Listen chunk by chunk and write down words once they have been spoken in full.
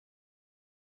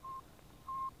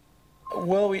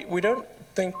Well, we don't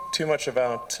think too much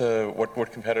about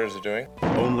what competitors are doing.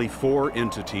 Only 4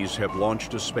 entities have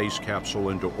launched a space capsule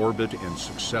into orbit and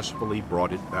successfully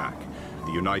brought it back.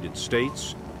 The United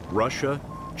States, Russia,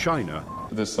 China.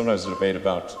 There's sometimes a debate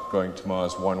about going to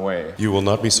Mars one way. You will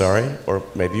not be sorry, or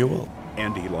maybe you will.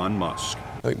 And Elon Musk.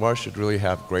 I think Mars should really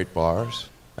have great bars.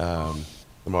 The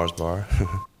Mars bar.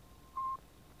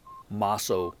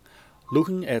 Marso,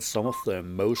 looking at some of the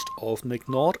most often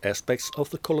ignored aspects of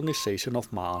the colonization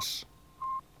of Mars.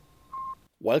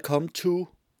 Welcome to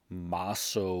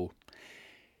Marso.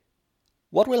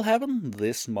 What will happen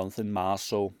this month in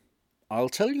Marso? I'll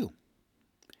tell you.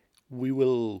 We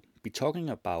will be talking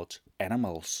about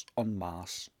animals on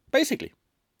Mars. Basically,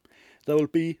 there will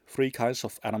be 3 kinds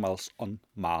of animals on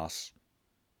Mars.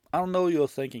 I know you're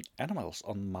thinking, animals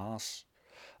on Mars?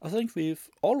 I think we've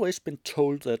always been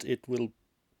told that it will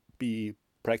be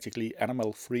practically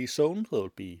animal-free zone. There will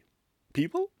be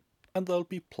people and there will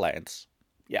be plants.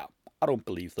 Yeah, I don't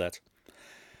believe that.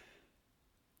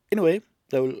 Anyway,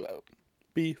 there will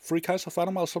be 3 kinds of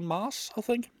animals on Mars, I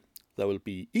think. There will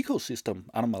be ecosystem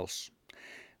animals.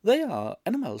 They are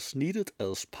animals needed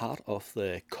as part of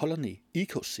the colony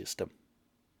ecosystem.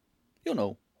 You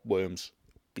know, worms,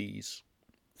 bees,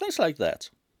 things like that.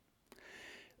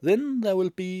 Then there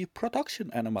will be production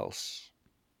animals.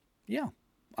 Yeah,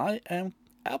 I am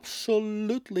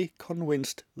absolutely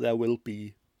convinced there will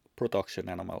be production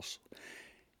animals.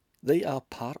 They are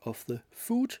part of the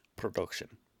food production.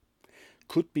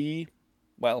 Could be,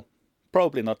 well,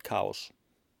 probably not cows,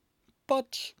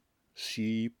 but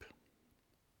sheep,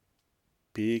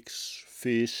 pigs,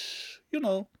 fish, you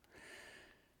know.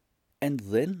 And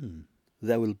then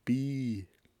there will be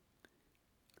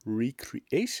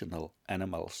recreational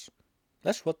animals.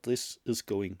 That's what this is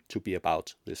going to be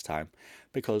about this time,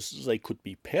 because they could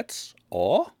be pets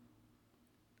or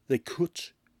they could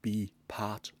be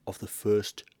part of the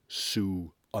first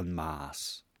zoo on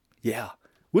Mars. Yeah,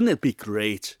 wouldn't it be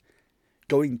great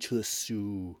going to the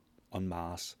zoo on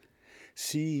Mars,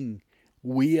 seeing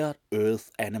weird Earth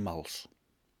animals?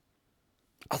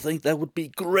 I think that would be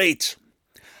great.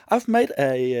 I've made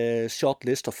a short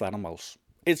list of animals.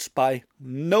 It's by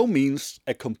no means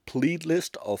a complete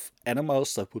list of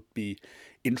animals that would be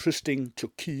interesting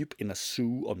to keep in a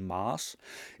zoo on Mars.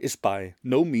 It's by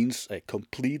no means a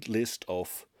complete list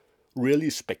of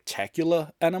really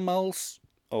spectacular animals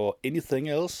or anything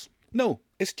else. No,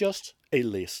 it's just a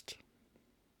list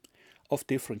of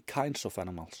different kinds of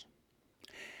animals.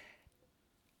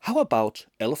 How about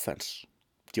elephants,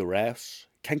 giraffes,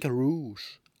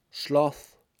 kangaroos,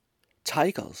 sloth,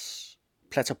 tigers,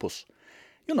 platypus?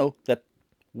 You know, that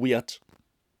weird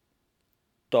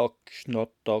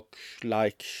not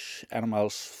dog-like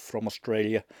animals from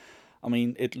Australia. I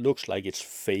mean, it looks like it's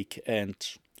fake, and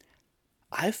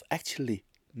I've actually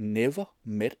never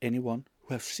met anyone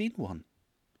who have seen one.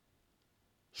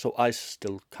 So I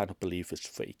still kind of believe it's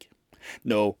fake.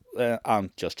 No,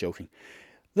 I'm just joking.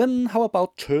 Then how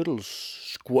about turtles,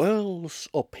 squirrels,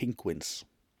 or penguins?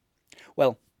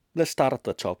 Well, let's start at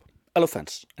the top.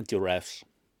 Elephants and giraffes.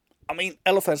 I mean,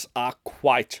 elephants are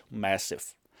quite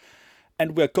massive.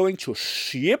 And we're going to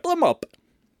ship them up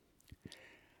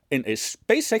in a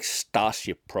SpaceX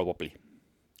Starship, probably.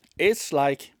 It's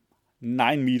like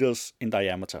 9 meters in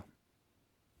diameter.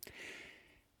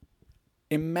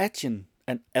 Imagine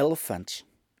an elephant,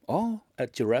 or a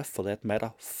giraffe for that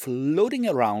matter, floating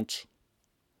around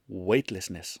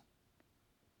weightlessness.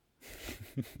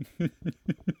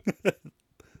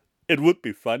 It would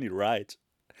be funny, right?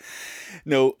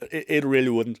 No, it really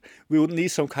wouldn't. We would need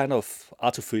some kind of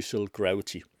artificial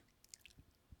gravity.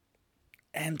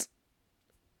 And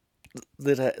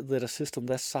that a system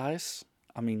that size,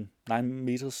 I mean 9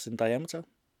 meters in diameter,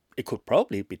 it could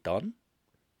probably be done.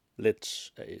 Let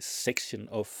a section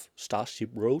of Starship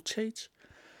rotate.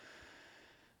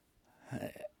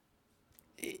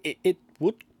 It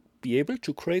would be able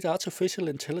to create artificial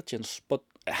intelligence, but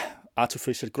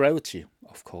artificial gravity,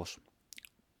 of course.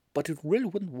 But it really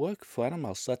wouldn't work for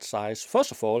animals that size.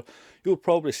 First of all, you would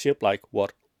probably ship like,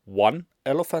 what, 1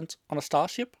 elephant on a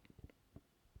Starship?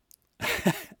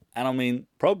 And I mean,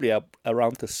 probably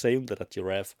around the same that a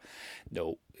giraffe.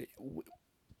 No,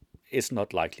 it's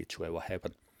not likely to ever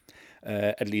happen.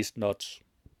 At least not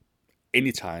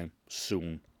anytime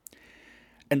soon.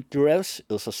 And giraffes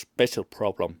is a special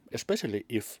problem, especially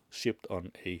if shipped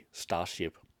on a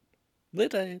Starship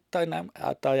with a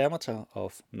diameter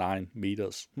of 9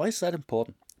 meters. Why is that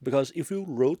important? Because if you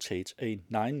rotate a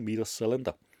 9-meter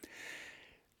cylinder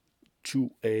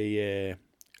to an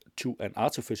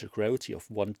artificial gravity of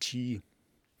 1 g,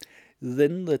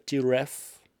 then the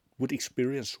giraffe would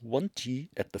experience 1G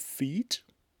at the feet,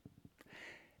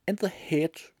 and the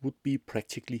head would be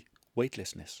practically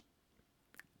weightlessness.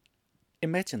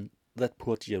 Imagine that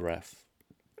poor giraffe.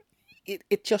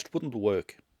 It just wouldn't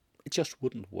work. It just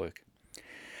wouldn't work.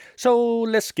 So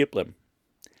let's skip them.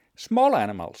 Smaller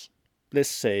animals, let's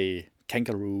say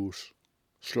kangaroos,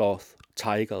 sloth,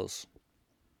 tigers.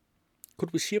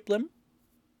 Could we ship them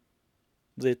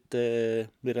with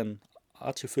an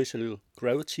artificial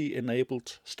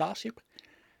gravity-enabled starship?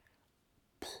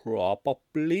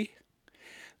 Probably.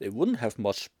 They wouldn't have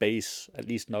much space, at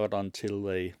least not until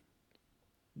they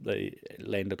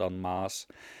landed on Mars.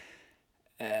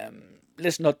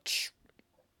 Let's not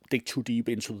dig too deep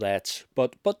into that,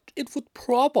 but it would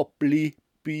probably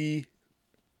be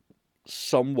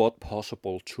somewhat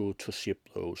possible to ship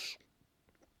those.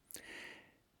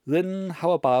 Then how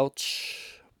about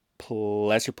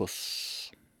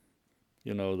platypus?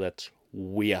 You know, that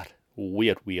weird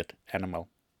animal.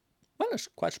 Well, it's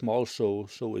quite small, so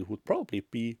it would probably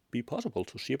be possible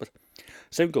to ship it.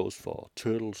 Same goes for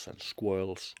turtles and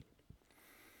squirrels.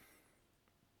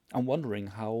 I'm wondering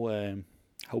how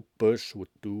birds would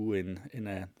do in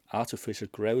an artificial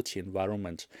gravity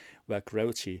environment where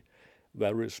gravity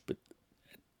varies, but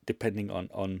depending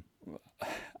on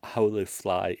how they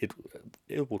fly,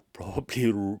 it would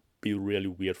probably be really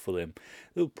weird for them.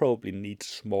 They would probably need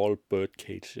small bird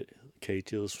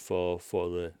cages for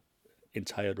the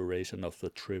entire duration of the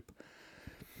trip.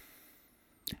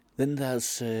 Then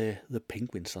there's the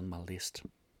penguins on my list.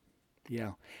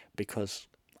 Yeah, because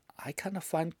I kind of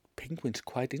find penguins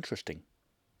quite interesting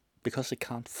because they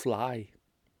can't fly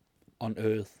on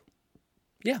Earth.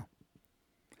 Yeah.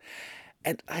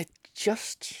 And I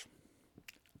just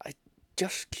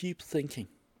keep thinking,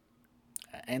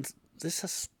 and this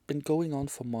has been going on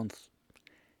for months.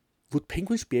 Would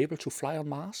penguins be able to fly on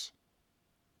Mars?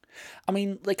 I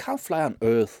mean, they can't fly on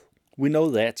Earth. We know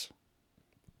that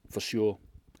for sure.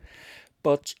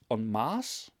 But on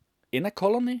Mars, in a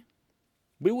colony,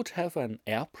 we would have an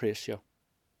air pressure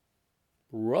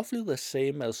roughly the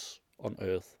same as on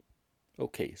Earth.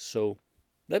 Okay, so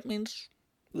that means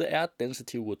the air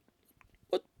density would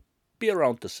be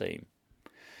around the same.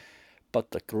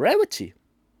 But the gravity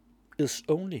is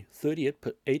only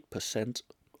 38%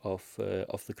 of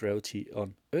the gravity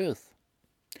on Earth.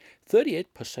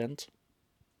 38%,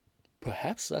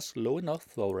 perhaps that's low enough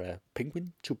for a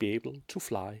penguin to be able to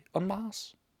fly on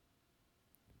Mars.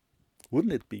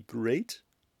 Wouldn't it be great?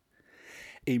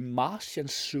 A Martian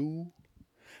zoo,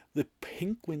 the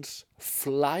penguins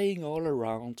flying all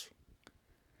around.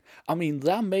 I mean,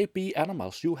 there may be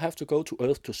animals you have to go to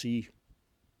Earth to see.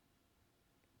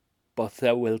 But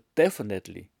there will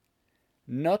definitely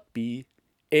not be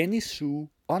any zoo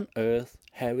on Earth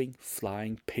having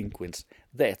flying penguins.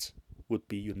 That would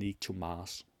be unique to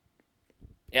Mars.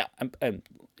 Yeah, and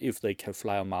if they can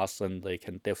fly on Mars, then they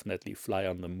can definitely fly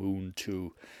on the moon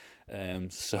too.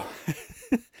 So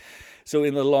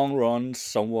in the long run,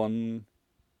 someone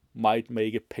might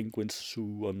make a penguin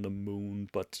zoo on the moon,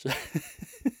 but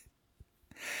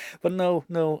but no.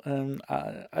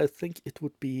 I think it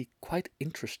would be quite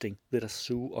interesting with a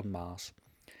zoo on Mars.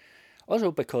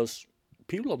 Also because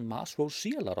people on Mars won't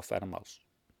see a lot of animals.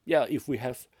 Yeah, if we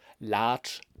have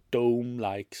large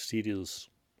dome-like cities,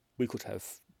 we could have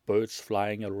birds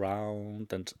flying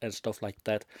around and stuff like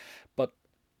that. But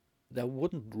there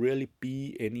wouldn't really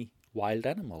be any wild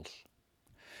animals.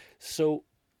 So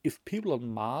if people on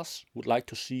Mars would like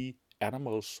to see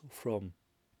animals from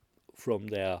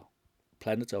their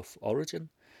planet of origin,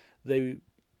 they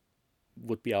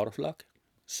would be out of luck.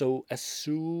 So a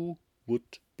zoo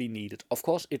would be needed. Of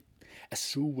course, a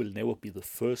zoo will never be the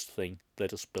first thing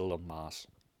that is built on Mars.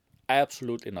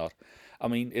 Absolutely not. I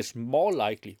mean,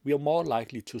 we are more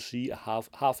likely to see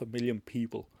half a million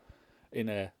people in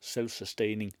a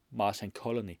self-sustaining Martian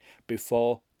colony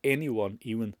before anyone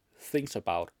even thinks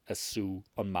about a zoo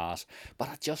on Mars. But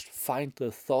I just find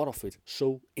the thought of it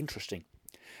so interesting.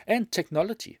 And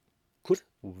technology could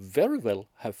very well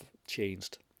have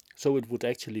changed. So it would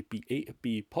actually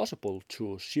be possible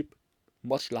to ship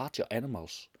much larger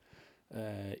animals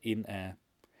in a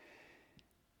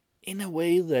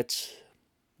way that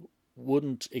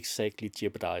wouldn't exactly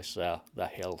jeopardize their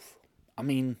health. I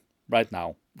mean, right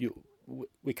now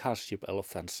we can't ship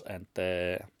elephants and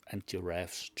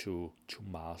giraffes to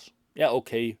Mars. Yeah,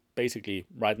 okay. Basically,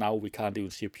 right now we can't even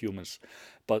ship humans,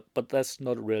 but that's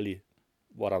not really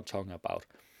what I'm talking about.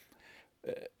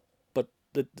 But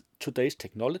today's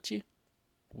technology,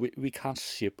 we can't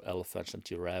ship elephants and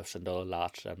giraffes and other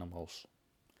large animals.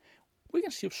 We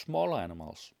can ship smaller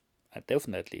animals, and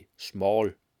definitely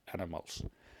small animals.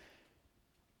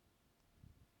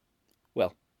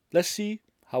 let's see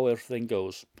how everything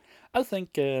goes. I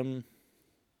think it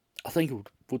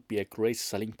would be a great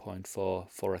selling point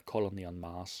for a colony on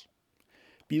Mars.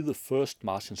 Be the first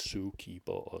Martian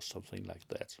zookeeper or something like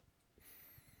that.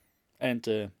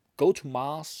 And go to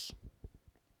Mars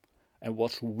and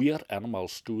watch weird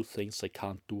animals do things they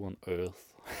can't do on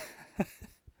Earth.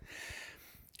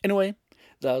 Anyway,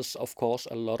 there's of course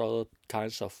a lot of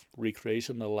kinds of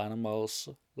recreational animals,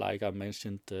 like I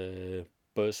mentioned,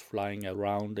 birds flying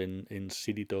around in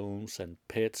city domes and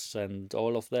pets and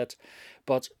all of that,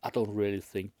 but I don't really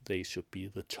think they should be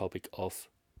the topic of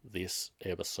this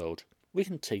episode. We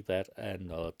can take that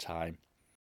another time.